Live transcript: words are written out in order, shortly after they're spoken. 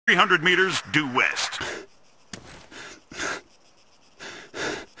300 meters due west.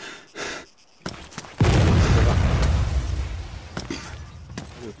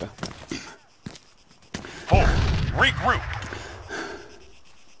 Four, regroup.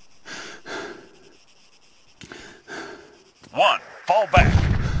 One, fall back.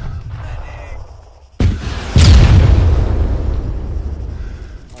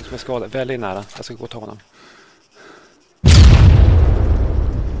 Han som är skadad, väldigt nära. Jag ska gå och ta honom.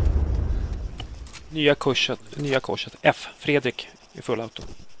 Nya korset. F. Fredrik i full auto.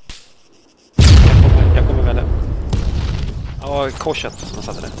 Jag kommer välja. Ja, korset som jag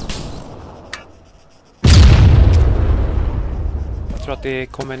satte där. Jag tror att det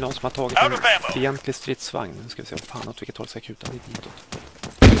kommer någon som har tagit en fientlig stridsvagn. Nu ska vi se vad fan åt vilket håll ska jag kuta lite ditåt.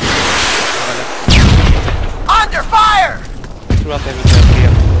 Under fire! Jag tror att det eventuellt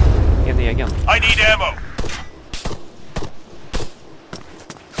är en egen. I need ammo.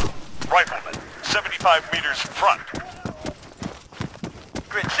 Rifleman, 75 meters front.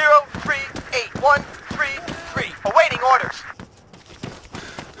 Grid 038133. Awaiting orders.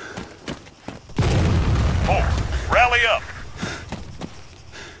 4, rally up.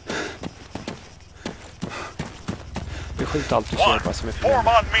 Vi skjuter allt och ser vad som är fel. Form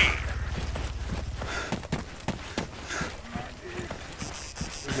on me.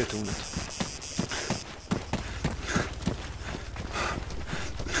 Det blir tornet.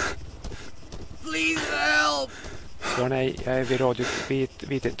 Please help! Så nej, jag är vid radio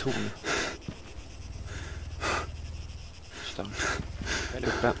vid ett torn. Väl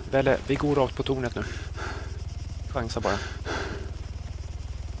uppe. Vi går rakt på tornet nu. Chansa bara.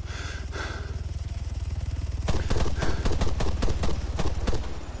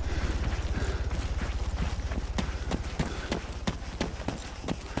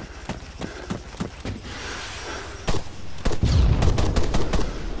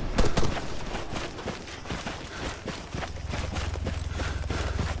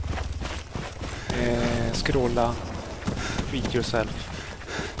 Scrolla. Read yourself.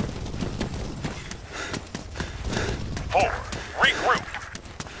 4, regroup.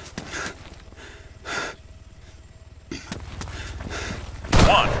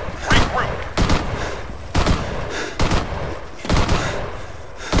 One, regroup.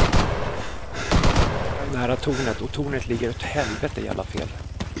 Jag är nära tornet och tornet ligger åt helvete i alla fel.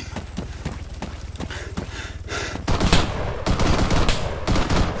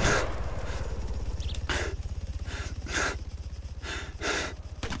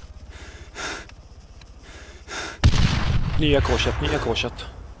 Nya korset.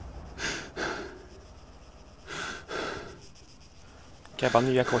 Kräva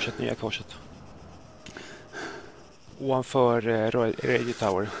nya korset. Ovanför Radio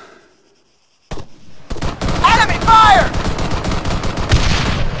Tower. Enemy fire!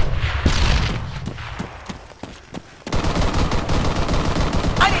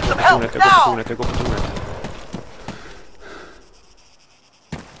 I need some help now! Jag går på tornet.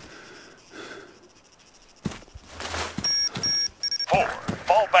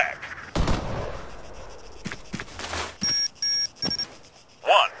 Fall back. 1,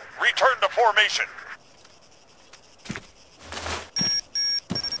 return to formation.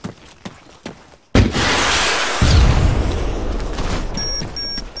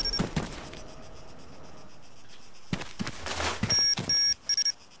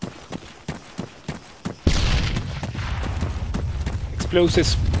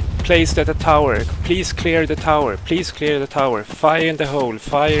 Explosives placed at the tower. Please clear the tower. Fire in the hole.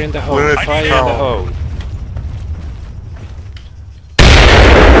 Fire in the hole.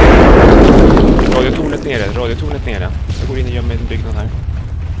 Radiotornet nere. Jag går in och gömmer en byggnad här.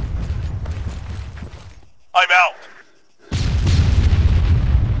 I'm out.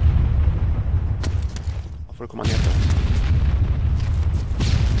 Jag får komma ner till oss.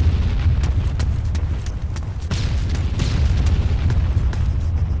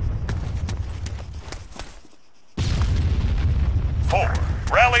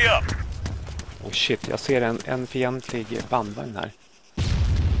 Rally up. Oh shit, jag ser en fientlig bandvagn här.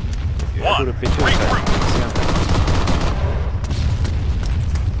 Jag går upp i tusen.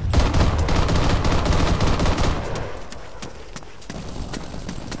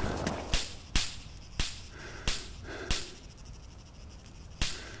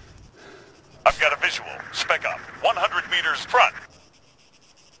 I've got a visual. Spec up. 100 meters front.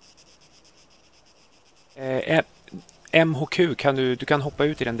 MHQ, du kan hoppa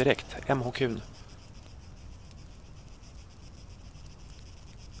ut i den direkt. MHQ.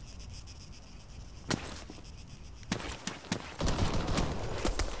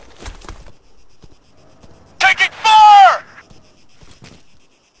 Taking fire!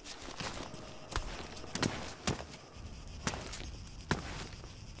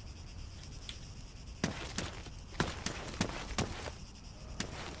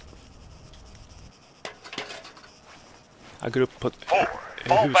 Jag går upp på Fall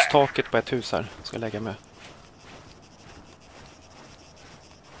back. hustaket på ett hus här. Ska lägga mig. 1.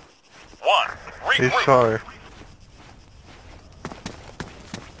 He's Regroup. sorry.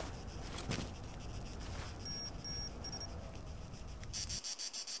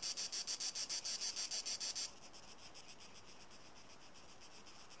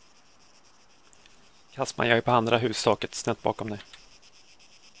 Kastman, jag är på andra hustaket snett bakom dig.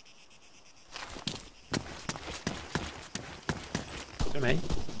 Är det mig?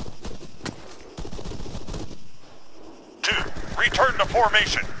 2. Return to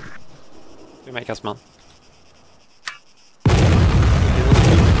formation. Det är mig, Kastman. Det är någon som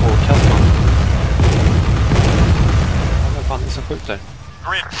skjuter på Kastman. Ja, vem fan är det som skjuter?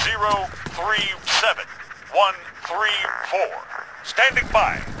 Grid 037 134. Standing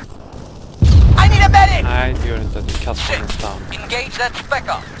by. I need a medic! Nej, det gör det inte. Det är Kastman Shit. nästan. Engage that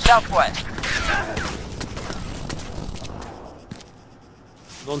specker. Southwest.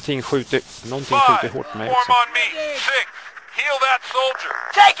 Någonting skjuter hårt på mig Form också. on me. 6. Heal that soldier.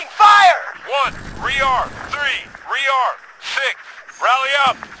 Taking fire! 1. Rearm. 3. Rearm. 6. Rally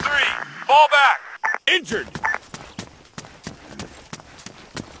up. 3. Fall back. Injured.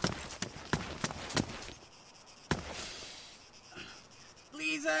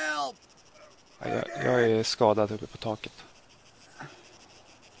 Please help! Ja, jag är skadad uppe på taket.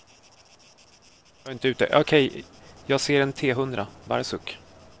 Jag är inte ute. Okej, jag ser en T100. Barsuk.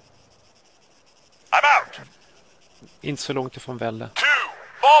 I'm out. Inte så långt ifrån Välle. 2.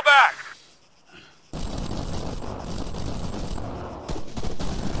 Fall back.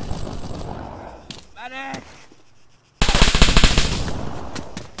 Medic!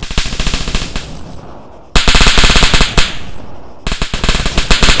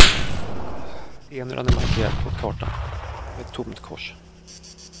 T100 är markerad på kartan. Ett tomt kors.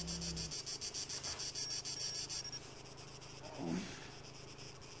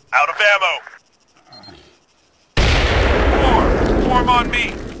 Out of ammo. 4. Form on me.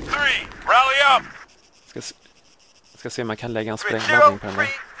 3. Rally up. Ska se om man kan lägga en Grid sprängladdning på den 035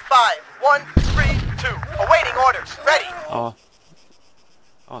 där. 132. Awaiting orders. Ready. Ja.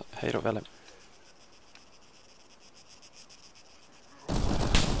 Ja, hej då Välle.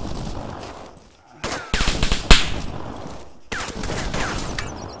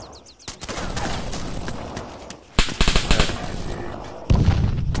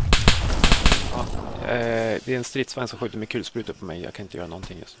 Det är en stridsvagn som skjuter med kulsprutor på mig. Jag kan inte göra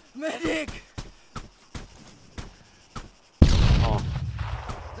någonting just nu. Medic! Ja.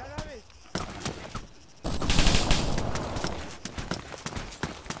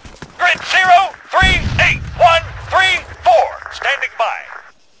 Grid 038 134. Standing by.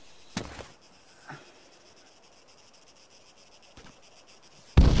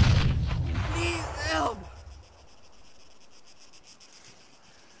 Please help!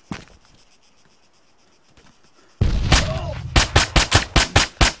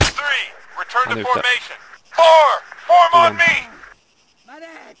 Return Han to är ute. formation. 4. Form on me.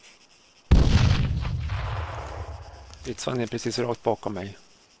 Medic! Stridsvagnen är precis rakt bakom mig.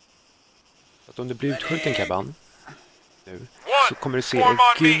 Så att om du blir utskjuten, Kaban, nu, så kommer du se en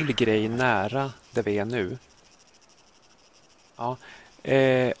gul grej nära där vi är nu. Ja.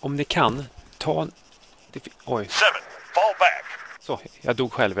 Om ni kan, ta... Oj. 7. Fall back. Så, jag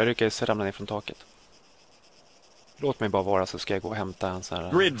dog själv. Jag lyckades ramla ner från taket. Låt mig bara vara så ska jag gå och hämta en sån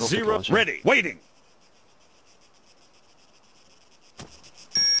här... Grid 0 ready. Waiting.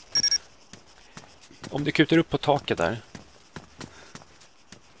 Om du kutar upp på taket där.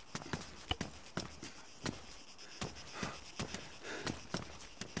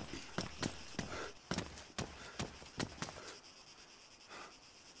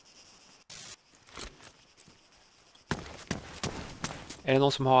 Är det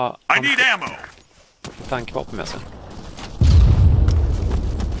någon som har I need ammo. tankvapen med sig?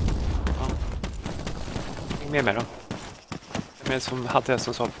 Ja. Häng med mig då. Vem är det som hade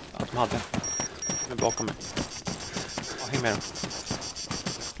som sa att de hade? De är bakom mig. Ja, häng med då.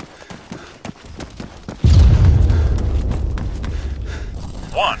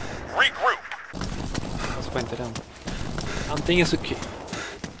 One. Regroup. Jag ska inte den. Antingen så... Ja.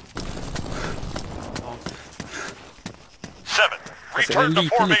 7. Alltså, en Return to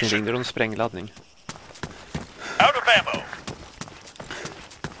liten formation. ring, det är en sprängladdning. Out of ammo.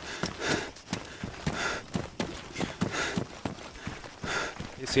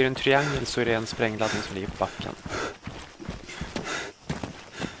 Vi ser en triangel så är det en sprängladdning som ligger på backen.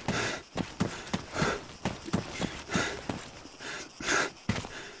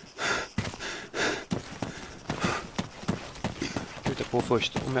 Skjuta på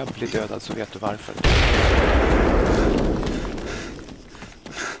först. Om jag blir dödad så vet du varför.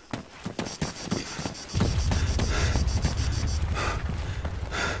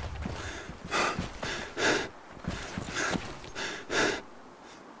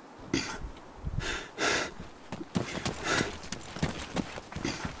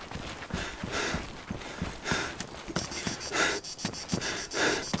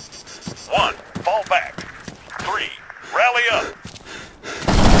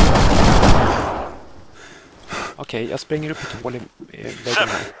 Okej, jag springer upp ett hål i väggen 7, här.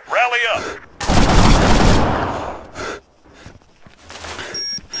 rally up.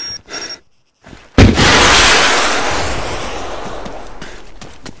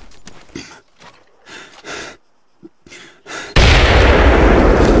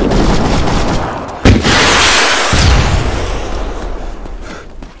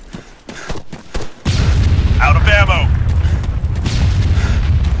 Out of ammo.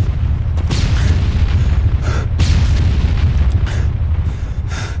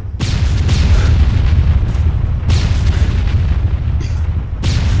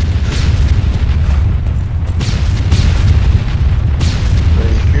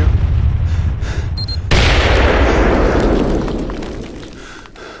 Thank you.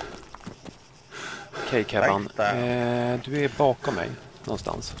 Okej, Kevin. Nice där. Du är bakom mig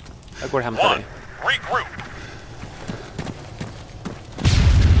någonstans. Jag går och hämtar 1, dig. regroup.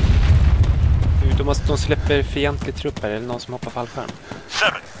 De släpper fientlig trupp här, eller någon som hoppar fallskärm. 7,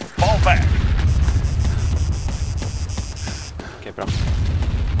 fall back. Okej, bra.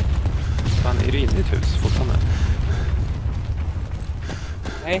 Fan, är du inne i ett hus fortfarande?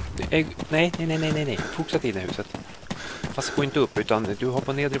 Nej. Fortsätt in i huset. Fast gå inte upp, utan du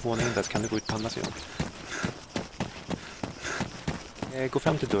hoppar ner i våningen där så kan du gå ut på andra sidan. Gå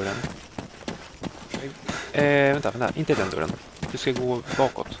fram till dörren. Vänta, inte den dörren. Du ska gå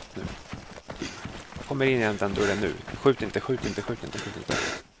bakåt nu. Kommer in i den dörren nu. Skjut inte.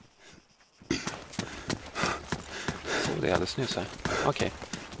 Så, det är alldeles nyss här. Okej.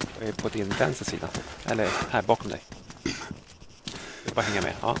 Jag är på din vänster sida. Eller här bakom dig. Du bara hänga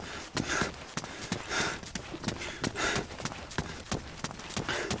med. Ja.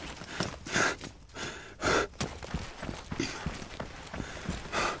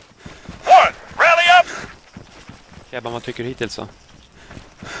 Rally up! Kebban, vad tycker du hittills så?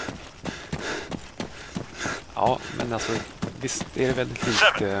 Ja, men alltså visst är det väldigt 7,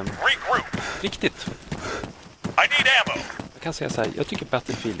 likt regroup. riktigt. I need ammo. Jag kan säga så här, jag tycker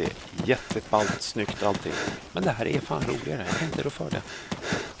Battlefield är jätteballt, snyggt och allting. Men det här är fan roligare, jag kan inte rå för det.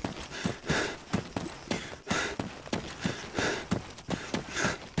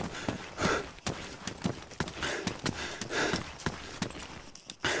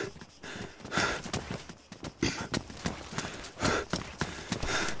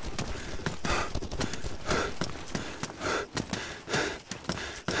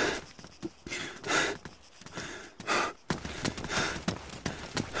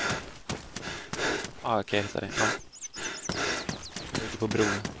 Okej, jag hittar det. Ja. Jag är ute på bron.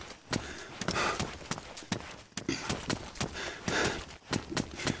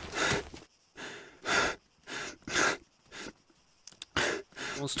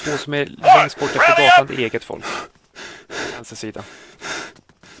 De två som är längst bort efter gatan, det är eget folk. Vänster sida.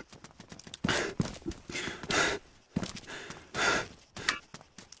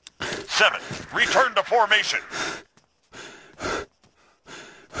 7, return to formation.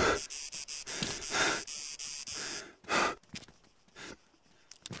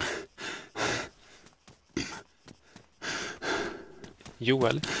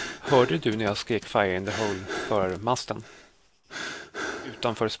 Joel, hörde du när jag skrek Fire in the Hole för masten?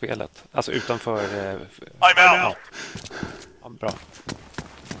 Utanför spelet. Alltså utanför... I'm out. Ja, bra.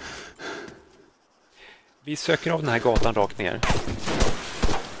 Vi söker av den här gatan rakt ner.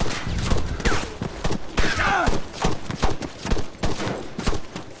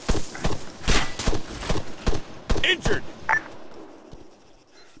 Injured.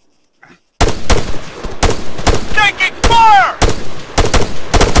 Taking fire!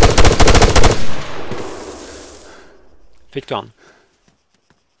 Fick du han?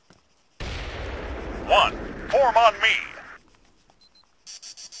 1, form on me.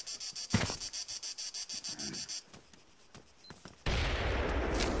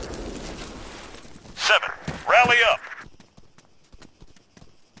 7, rally up.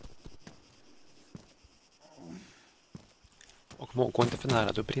 Och gå inte för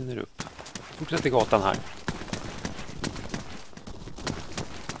nära, då brinner du upp. Fortsätt i gatan här.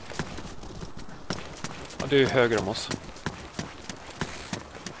 Ja, du är höger om oss.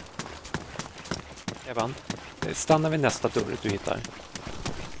 Evan, stanna vid nästa dörr du hittar.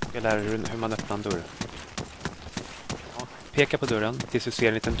 Jag lär dig hur man öppnar en dörr. Ja, peka på dörren tills du ser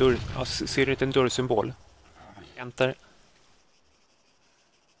en liten dörr. Ja, ser du en liten dörrsymbol? Enter.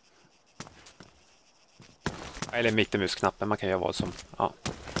 Eller mittemusknappen, man kan göra vad som... Ja.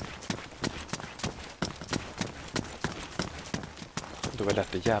 Då var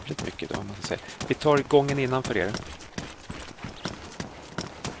det jävligt mycket då, man ska säga. Vi tar gången innanför er. 1,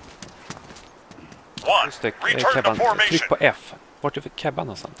 Just det, return to Kebban. formation. Tryck på F. Vart är Kebban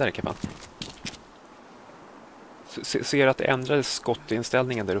någonstans? Där är Kebban. Ser att det ändrades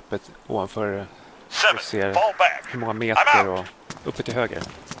skottinställningen där uppe ovanför. Seven, Du ser fall back. hur många I'm meter out. och uppe till höger.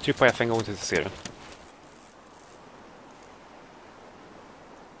 Tryck på F en gång tills du ser det.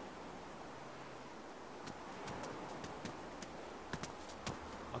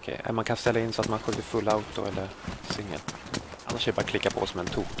 Okej, man kan ställa in så att man skjuter full auto eller singel. Annars är det bara att klicka på som en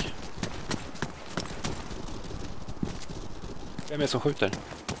tok. Vem är det som skjuter?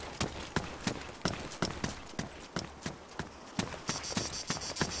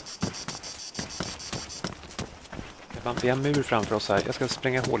 Vi har en mur framför oss här. Jag ska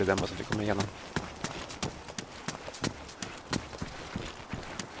spränga hål i den bara så att vi kommer igenom.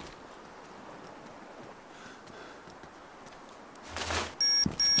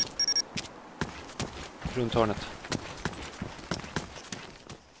 Runt hörnet.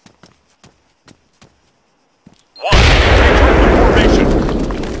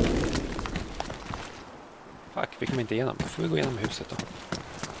 Fuck, vi kommer inte igenom. Då får vi gå igenom huset då.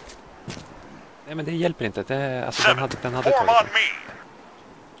 Nej, men det hjälper inte. Alltså, den hade Form tagit on det. me.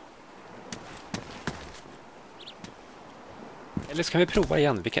 Eller ska vi prova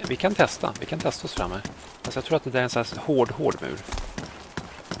igen? Vi kan testa. Vi kan testa oss fram här. Alltså, jag tror att det där är en sån här hård mur.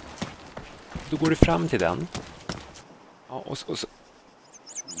 Då går du fram till den. Ja, och så...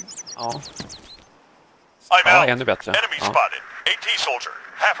 Ja. I'm Ja, out. ännu bättre. Enemy Ja. spotted. AT soldier.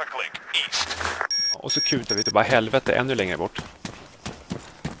 Half a click. East. Ja, och så kutar vi till bara helvete ännu längre bort.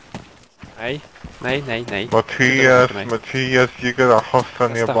 Nej. Matthias, you got a hostile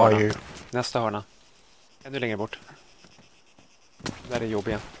Nästa nearby hörna. you. Nästa hörna. Ännu längre bort. Där är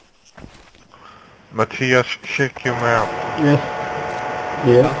jobbiga. Matthias, check your map. Yes.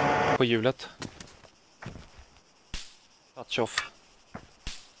 Yeah. På hjulet. Touch off.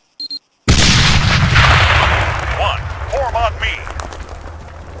 One. Form on me.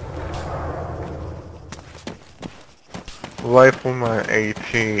 Rifleman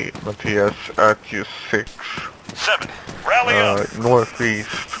AT, Matthias, at you 6. Seven. Rally up.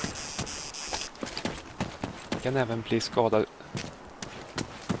 Northeast. Kan även bli skadad.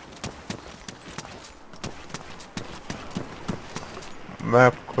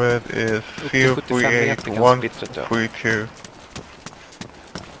 Map grid is Upp till 75 meter kan splittret dö. 038132.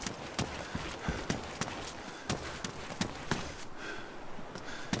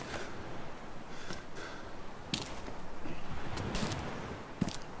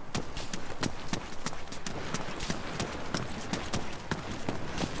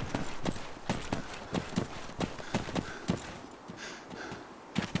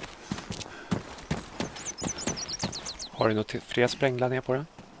 Har du något fler sprängladdningar på den?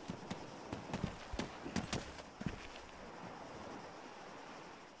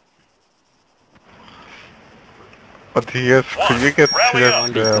 Matthias, could you get to Ja,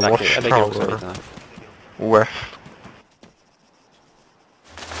 en liten the lack. Jag lägger också en watchtower liten här. west?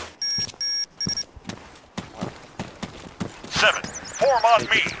 Seven. Form on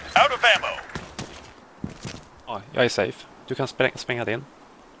me. Out of ammo. Ja, jag är safe. Du kan spränga din.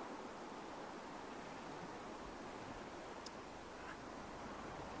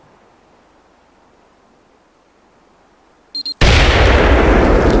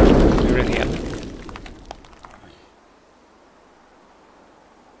 Nu är den hel.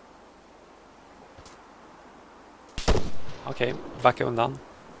 Okej, backa undan.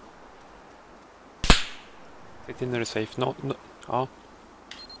 Se till när du är safe. Ja.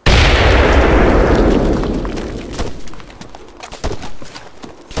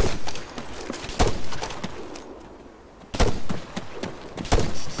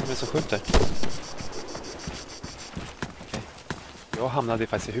 Vem är det som skjuter? Okej. Jag hamnade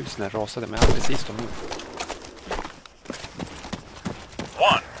faktiskt i huset när jag rasade, men jag hade precis dem nu.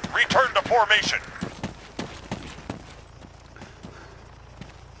 One. Return to formation.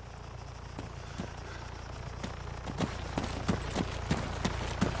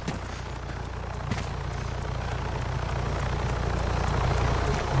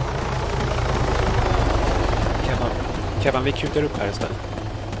 Kevin, vi kutar upp här istället.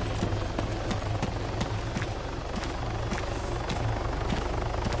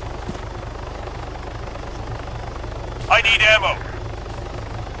 I need ammo.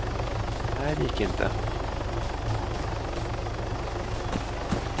 Nej, det gick inte.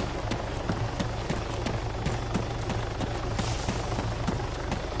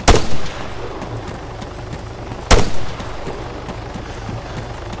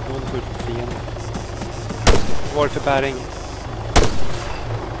 Någon skjut på fienden. Vad var det för bäring?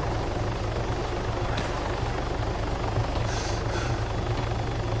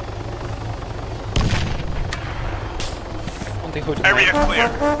 Någonting skjuter på mig. Area clear.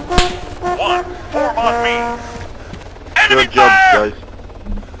 One. Form on me. Enemy Good job, fire! guys.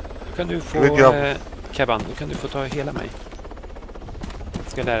 Då kan du få... Good job. Kevin, då kan du få ta hela mig.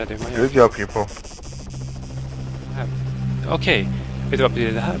 Jag ska lära dig hur man gör. Good job, people. Okej, vet du vad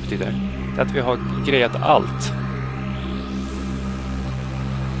det här betyder? Det är att vi har grejat allt.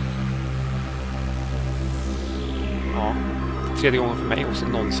 Ja, 3:e gången för mig också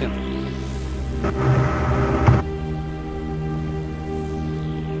någonsin.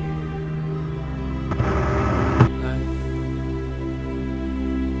 Nej.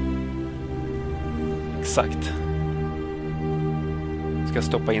 Exakt. Ska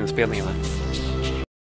stoppa inspelningen här.